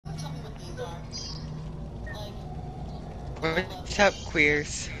What's up,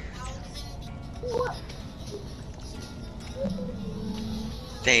 queers?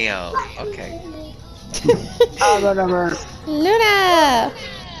 Damn. Okay. Whatever. Luna!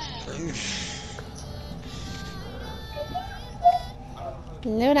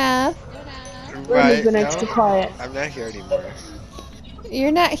 Luna! Luna's Right? been extra No, quiet. I'm not here anymore.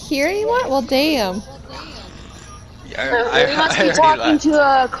 You're not here anymore? Well, damn. We must I be already talking left. to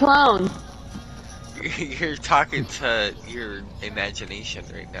a clone. You're talking to your imagination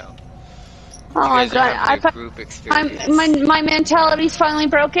right now. Oh You my guys are god, having a group my experience. mentality's finally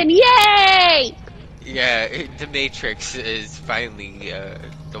broken. Yay! Yeah, the Matrix is finally,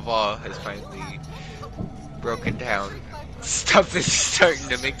 the wall has finally broken down. Stuff is starting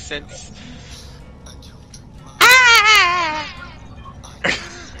to make sense. Ah!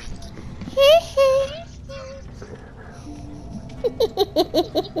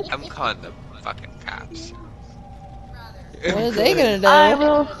 I'm calling the fucking cops. What are they gonna I do?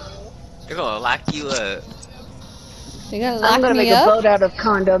 will. They're gonna lock you up. They gonna I'm lock gonna me make a up? boat out of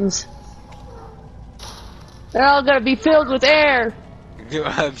condoms. They're all gonna be filled with air. No,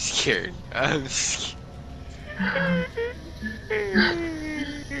 I'm scared. I'm scared.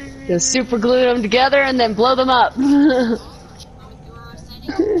 Just super glue them together and then blow them up.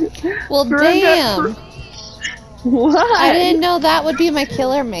 Well, Brenda, damn. I what? didn't know that would be my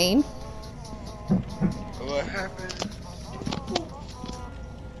killer main. What happened?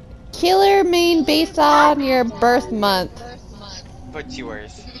 Killer main based on your birth month. What's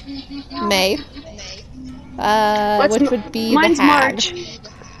yours? May. Which would be the Mine's hag. March.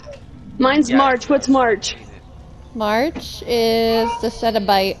 Mine's Yeah, March. What's March? March is the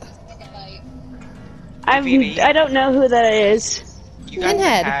Cenobite. Davina, I don't know who that is. you got the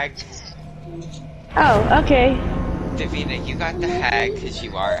Pinhead. hag. Oh, okay. Davina, you got the hag because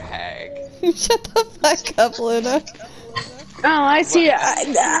you are a hag. Shut the fuck up, Luna. Oh, I see. What?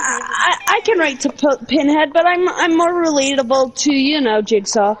 I can write to Pinhead, but I'm more relatable to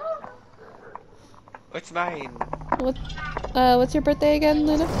Jigsaw. What's mine? What's your birthday again,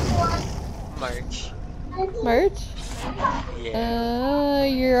 Luna? March. March? Yeah.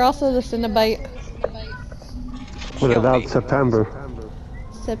 You're also the Cenobite. What Kill about me. September?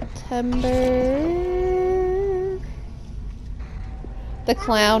 September. The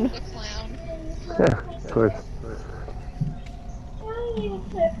clown. Yeah, of course.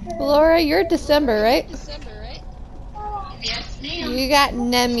 Laura, you're December, right? Yes, ma'am. You got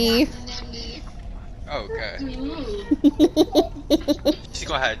Nemi. Oh, good. She's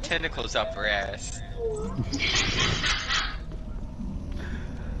gonna have tentacles up her ass.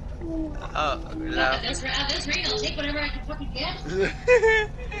 Oh, no. That's right. I'll take whatever I can fucking get.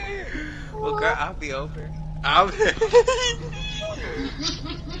 Well, girl, I'll be over. I'll be...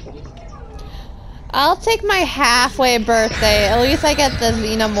 I'll take my halfway birthday. At least I get the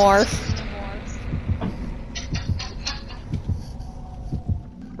xenomorph.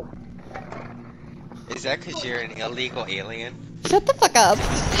 Is that because you're an illegal alien? Shut the fuck up.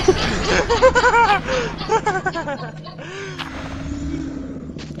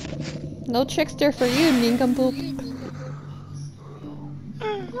 No trickster for you, nincompoop.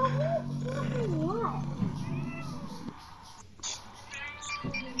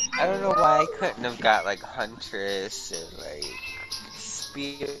 I don't know why I couldn't have got like Huntress and like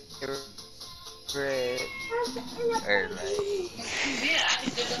Spirit or like. Yeah, I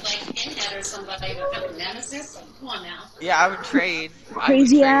could do with like Pinhead or somebody with fucking Nemesis. Like, come on now. Yeah, I would trade.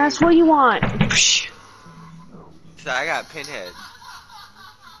 Crazy ass, what do you want? So I got Pinhead.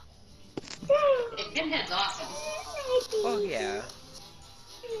 Hey, Pinhead's awesome. Oh yeah.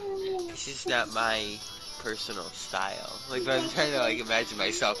 It's just not my personal style. Like, but I'm trying to like imagine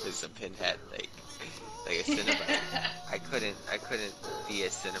myself as a Pinhead, like a Cenobite. I couldn't be a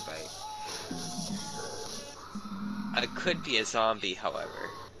Cenobite. I could be a zombie, however.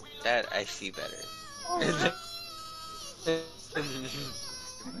 That I see better.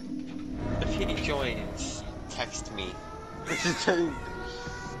 If he joins, text me.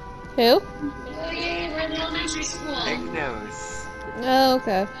 Who? Oh yeah, we're in elementary school. Nick knows. Oh,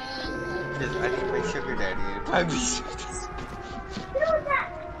 okay. Because I need my sugar daddy to buy me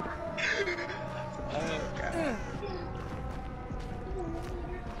Oh god.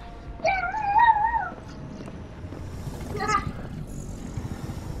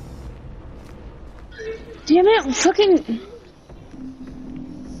 Damn it, fucking.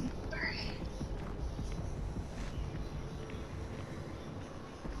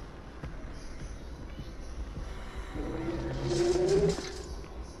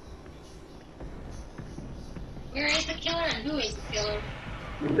 Where is the killer and who is the killer?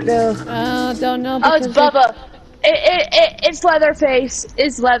 No. Don't know Oh, it's because you're... Bubba. It's Leatherface.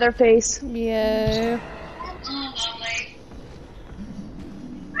 It's Leatherface. Yeah. Oh, lovely.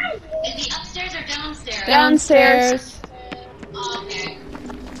 Is he upstairs or downstairs? Downstairs. Downstairs. Oh, okay.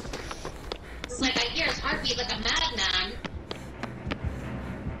 It's like I hear his heartbeat like a madman.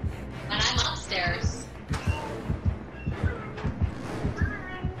 But I'm upstairs.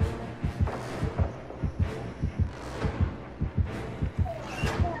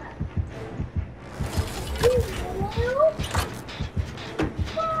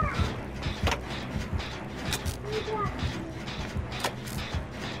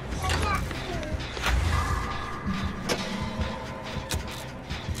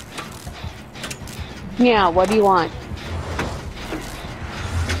 Yeah, what do you want?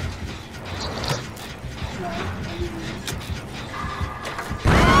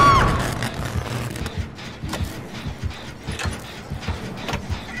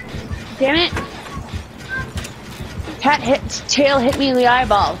 Damn it. Tail hit me in the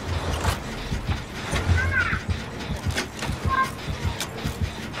eyeball.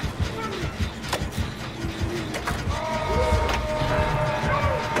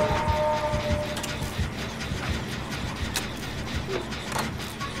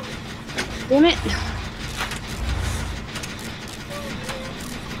 Damn it.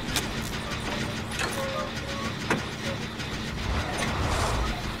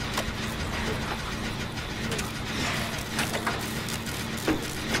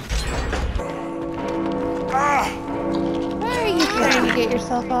 Why are you trying to get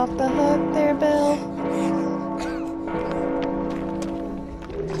yourself off the hook there, Bill?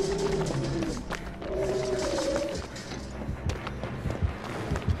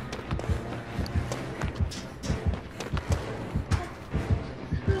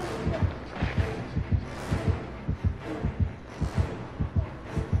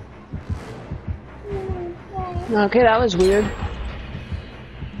 Okay, that was weird.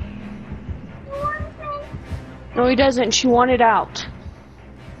 No, he doesn't. She wanted out.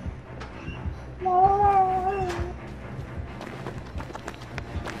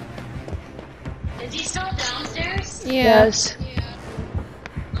 Is he still downstairs? Yeah. Yes.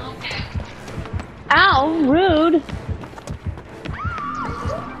 Okay. Ow, rude.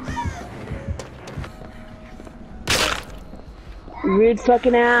 Rude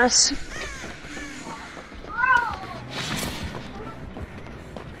fucking ass.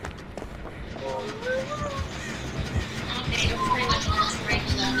 Okay, you're pretty much almost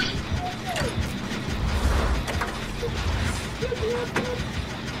breaking on me.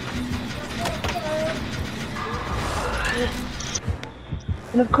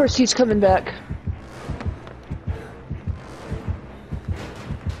 And of course he's coming back.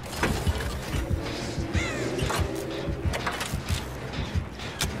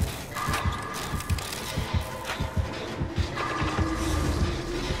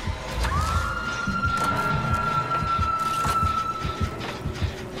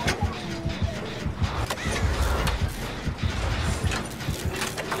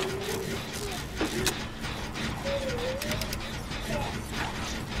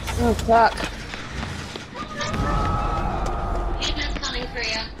 Oh fuck. Payment's coming for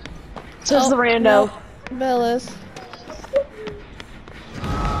you. Says the rando. No, Bill is.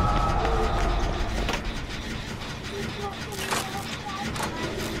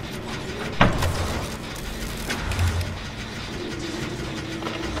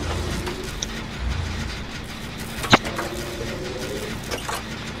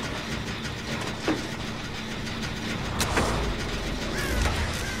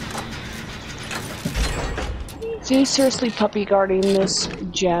 Is he seriously puppy guarding this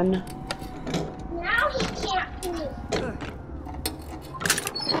Jen?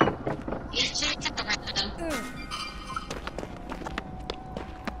 He's chasing around him.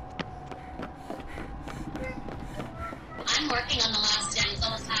 I'm working on the last gen. He's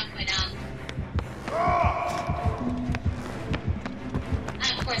almost halfway down.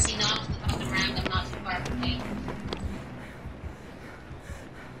 And of course, he knocks the fucking random not too far from me.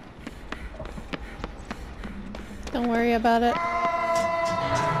 Don't worry about it.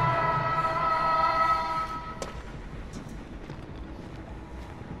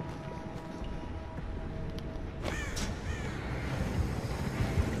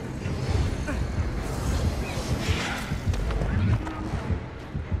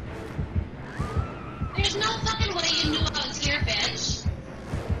 There's no fucking way you knew I was here, bitch.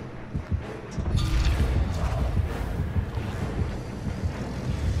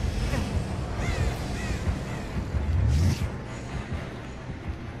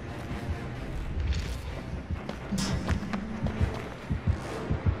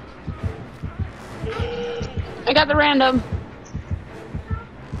 I got the random.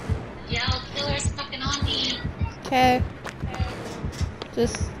 Yo, killer's fucking on me. Okay.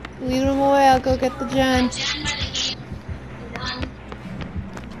 Just lead them away. I'll go get the gen. Gen by the gate. One.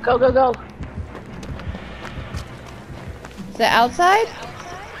 Go, go, go. Is it outside?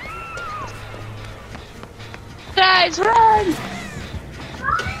 Guys, run!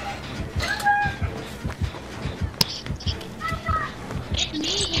 It's me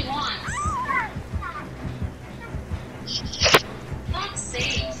he wants. Fuck's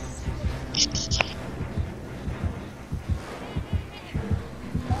sakes.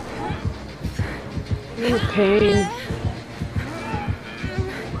 You pain.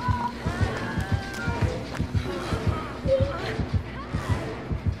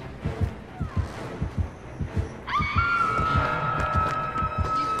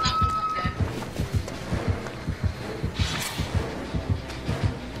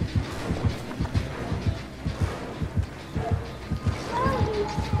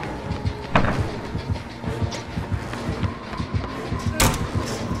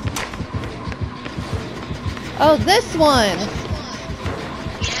 Oh, this one! Yeah,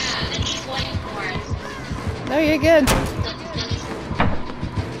 and he's going for it. No, you're good.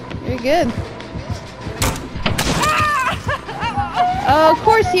 You're good. Oh, of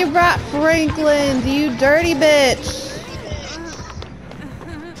course you brought Franklin, you dirty bitch!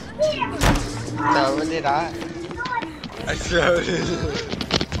 So did I. I showed it.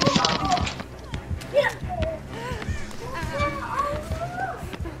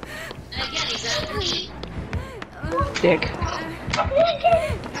 And again, he's after me. Dick.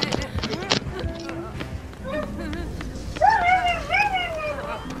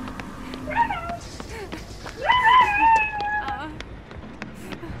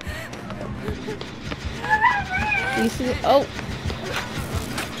 You see? Oh!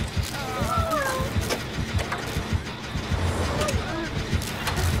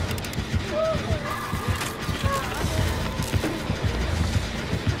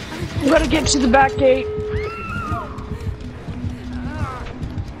 I'm gonna get to the back gate.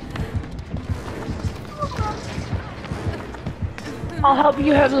 I'll help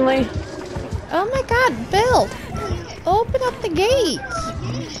you, Heavenly. Oh my god, Bill! Open up the gate!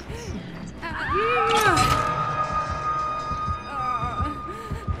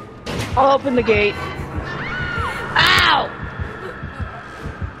 I'll open the gate. Ow!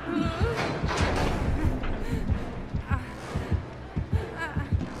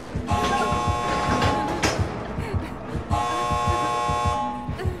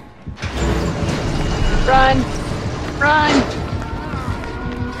 Run! Run!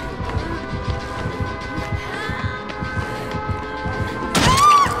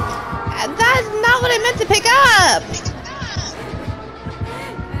 That's not what I meant to pick up!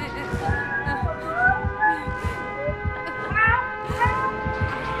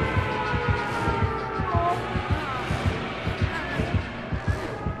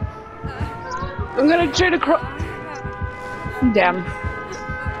 I'm gonna try to cross. Damn.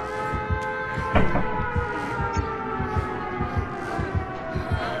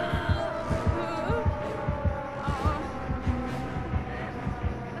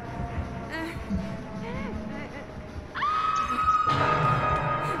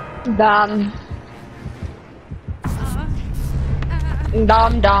 Dumb.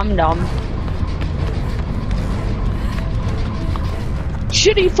 Dumb.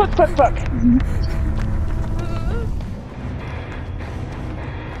 Shitty fuck.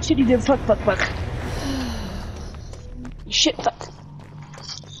 Shitty did fuck. Shit fuck.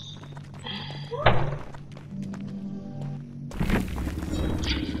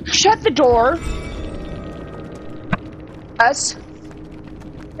 Shut the door. Us.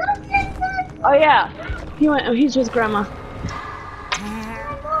 Oh yeah. He's with Grandma.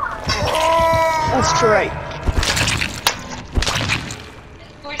 That's right.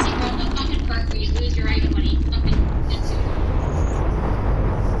 Of course he broke the fucking perk where you lose your item when he fucking gets you.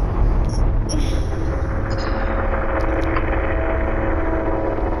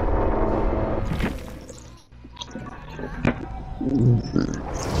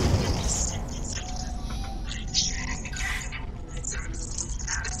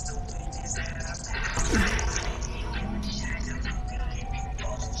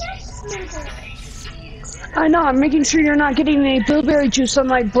 I know, I'm making sure you're not getting any blueberry juice on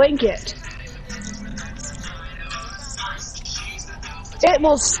my blanket. It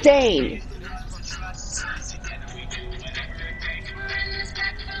will stain.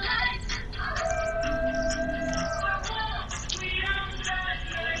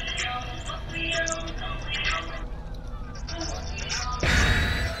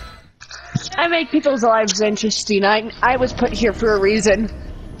 I make people's lives interesting. I was put here for a reason.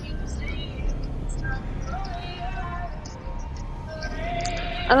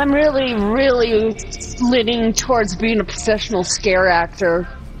 And I'm really, really leaning towards being a professional scare actor.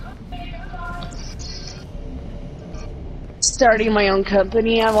 Starting my own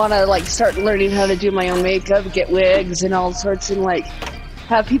company. I want to like start learning how to do my own makeup, get wigs and all sorts, and like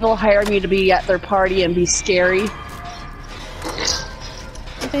have people hire me to be at their party and be scary.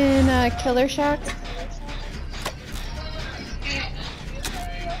 In Killer Shack.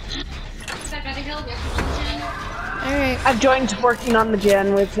 Alright. I've joined working on the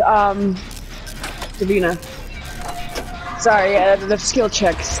gen with Davina. Sorry, the skill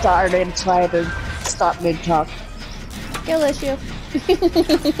check started, so I had to stop mid-talk. Skill issue.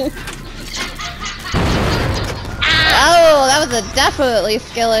 Oh, that was a definitely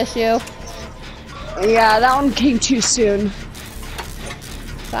skill issue. Yeah, that one came too soon.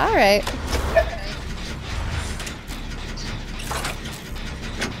 It's alright.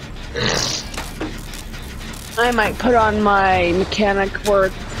 I might put on my mechanic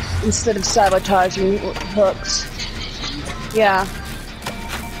work instead of sabotaging hooks. Yeah.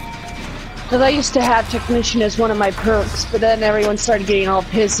 Because I used to have technician as one of my perks, but then everyone started getting all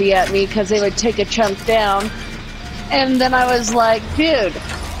pissy at me because they would take a chunk down. And then I was like, dude.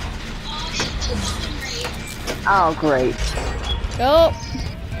 Oh, great. Go.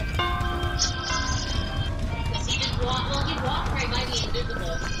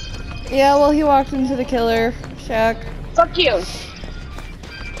 Yeah, well, he walked into the Killer Shack. Fuck you.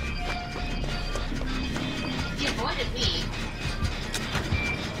 He avoided me.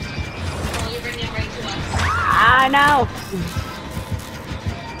 Oh, you're bringing it right to us. I know.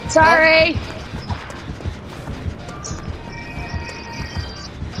 Sorry.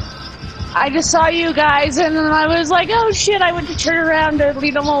 I just saw you guys and then I was like, oh shit, I went to turn around to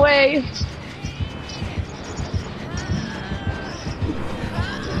lead them away.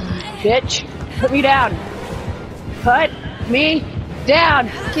 Bitch, put me down. Put me down.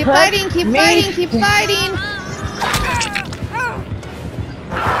 Keep Put fighting, keep me fighting, keep fighting.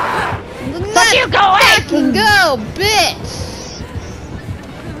 Fuck you, go away! Fucking go, bitch!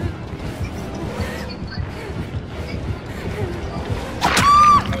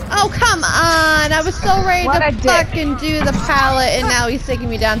 Oh, come on! I was so ready What a to dick. fucking do the pallet, and now he's taking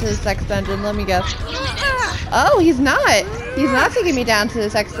me down to the sex dungeon. Let me guess. Oh, he's not. He's not taking me down to the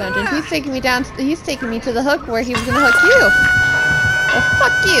sex dungeon. He's taking me down. He's taking me to the hook where he was gonna hook you. Well,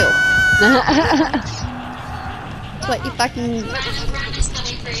 fuck you. That's what you fucking. Round is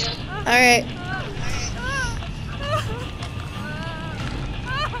coming for you. All right.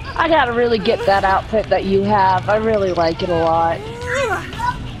 I gotta really get that outfit that you have. I really like it a lot.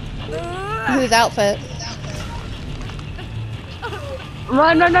 Whose outfit?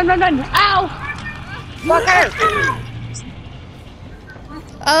 Run, run, run, run, run! Ow! Fucker!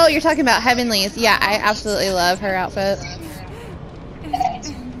 Oh, you're talking about Heavenly's. Yeah, I absolutely love her outfit.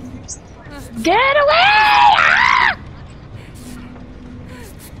 Get away! Ah!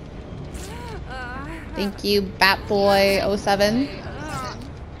 Thank you, Batboy07.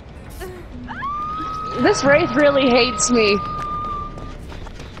 This Wraith really hates me.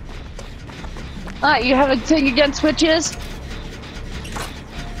 You have a thing against witches?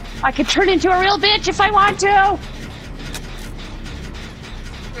 I could turn into a real bitch if I want to!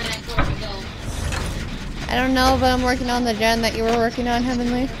 Where that door to go. I don't know, but I'm working on the gen that you were working on,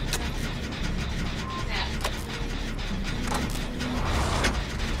 Heavenly.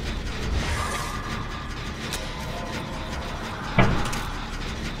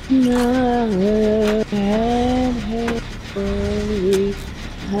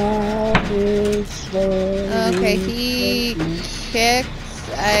 Okay, he kicks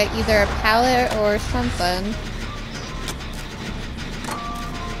either a pallet or something.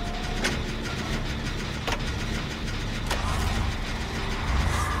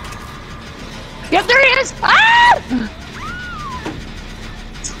 Yep, there he is! Ah!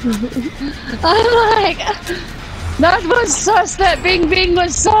 I'm like, that was sus, that Bing Bing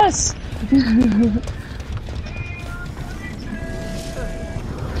was sus!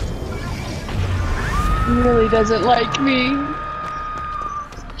 He really doesn't like me.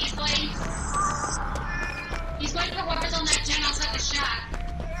 He's going for whoever's on that gen. I'll take a shot.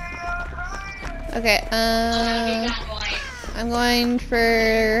 Okay, Big bad boy. I'm going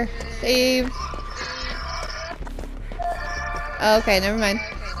for save. Okay, never mind.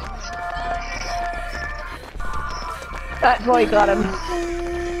 That boy got him.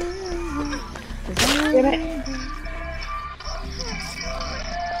 Damn it.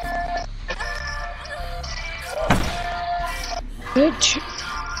 Bitch.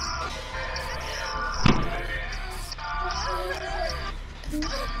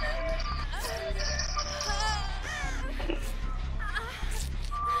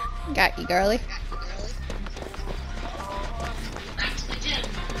 Got you, girly. Back to the gym.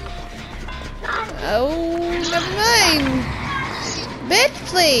 Oh, never mind. Bitch,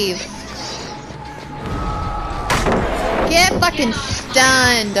 please. Get fucking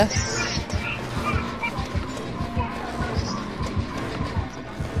stunned. I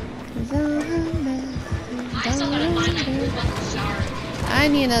still gotta find that blue fucking star. I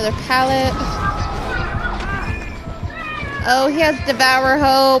need another pallet. Oh, he has Devour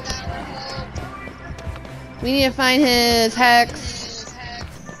Hope. We need to find his hex.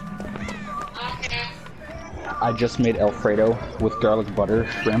 Okay. I just made Alfredo with garlic butter,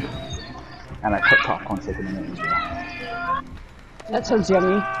 shrimp, and I put popcorn chicken in it as well. That sounds yummy.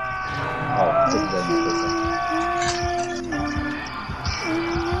 Oh, it's very nice.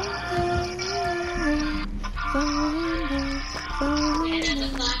 And then the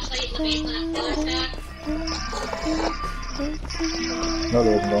flashlight in the basement of Taylor's back. No,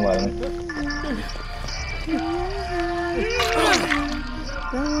 there isn't. Don't lie to me.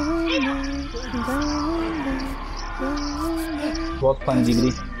 Who else playing DVD?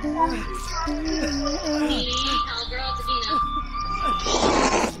 Me, Cowgirl, Davina.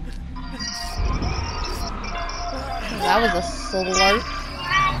 That was a slurp.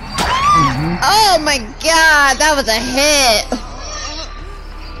 Oh my god, that was a hit.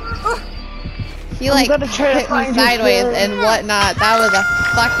 He like gonna try to hit me find his sideways bird. and whatnot. That was a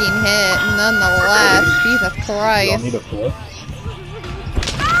fucking hit, nonetheless. Jesus Y'all Christ. need a flip?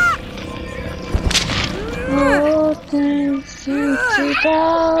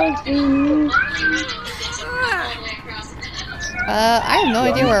 I have no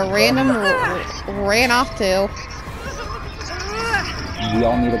idea where random ran off to. We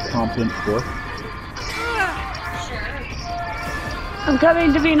all need a competent fourth. I'm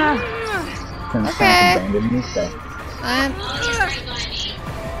coming, Davina. Can Okay. abandon me? Okay.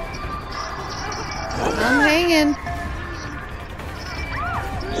 I'm hanging.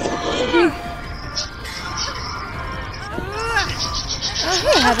 Oh,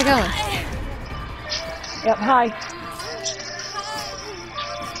 hey, how's it going? Yep, hi.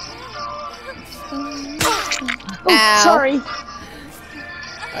 Oh, Ow. sorry.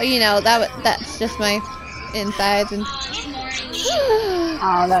 Oh, you know, that's just my insides and...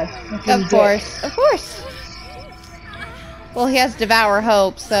 Oh, that's Of course, of course. Well, he has Devour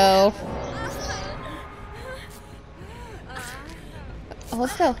Hope, so... Hold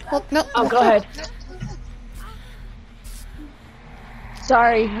still. Hold, no. Oh, go ahead.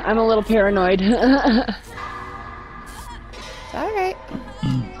 Sorry, I'm a little paranoid. It's alright.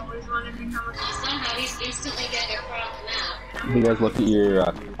 Somehow these instantly get their product map. If you guys look at your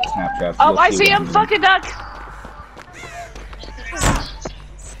Snapchat. Oh, I see him! Fucking duck!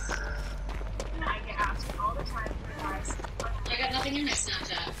 I got nothing in my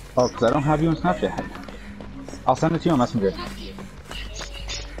Snapchat. Oh, because I don't have you on Snapchat. I'll send it to you on Messenger.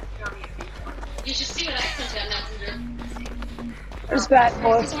 You should see what I sent you on Messenger. There's Bat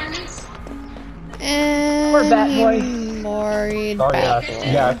Boy. Performance? And Poor Bat Boy. Mori Oh yeah, Bat Boy.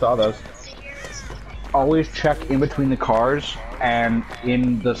 yeah, I saw those. Always check in between the cars and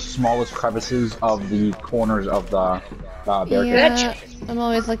in the smallest crevices of the corners of the barricade. Yeah, I'm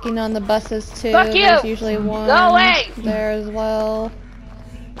always looking on the buses too. Fuck you! There's usually one Go away! there as well.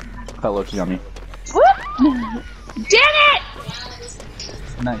 That looks yummy. Whoop! Damn it!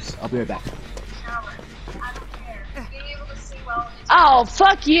 Nice. I'll be right back. Oh,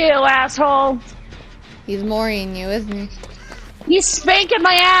 fuck you, asshole! He's Moriing you, isn't he? He's spanking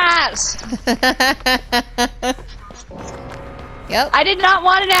my ass! Yep. I did not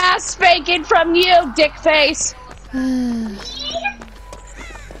want an ass spanking from you, dick face!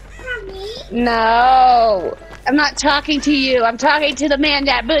 No! I'm not talking to you, I'm talking to the man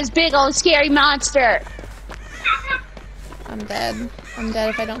that was big old scary monster! I'm dead. I'm dead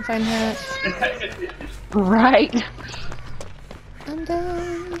if I don't find that. Right. I'm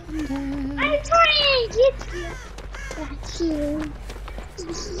dead. I'm dead. I'm trying to get you.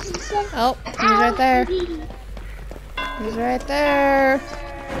 Oh, he's right there. He's right there.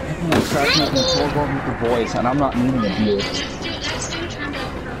 I'm cracking up in full going with the boys, and I'm not meaning to do it.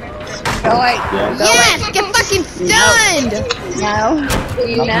 Go away. Yeah. Yes! Get fucking stunned! No.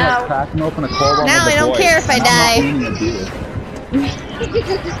 Nothing like cracking open a cold one Now with I the don't boys, care if I and die. I'm not meaning to do it.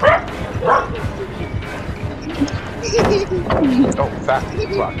 Oh, fast.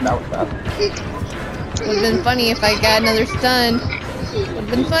 Fuck, that was fast. Would've been funny if I got another stun. Would've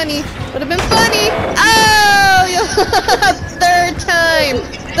been funny. Would've been funny! Oh! Third time!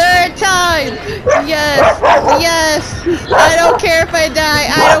 Third time! Yes! Yes! I don't care if I die!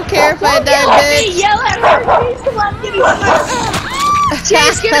 I don't care if I die, bitch! Yell at her! She's the one getting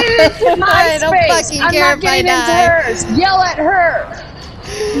Chase, get into my I don't space. fucking I'm care not if I getting into die. hers. Yell at her.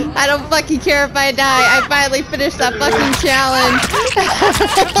 I don't fucking care if I die. I finally finished that fucking challenge.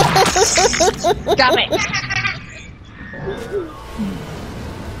 Stop it.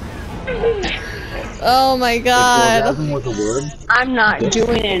 Oh my If god. orgasm was a word, I'm not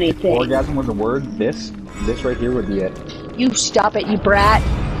doing anything. orgasm was a word, this right here would be it. You stop it, you brat.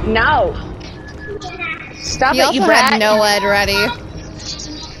 No. Stop He it, also you brat. had no ed ready.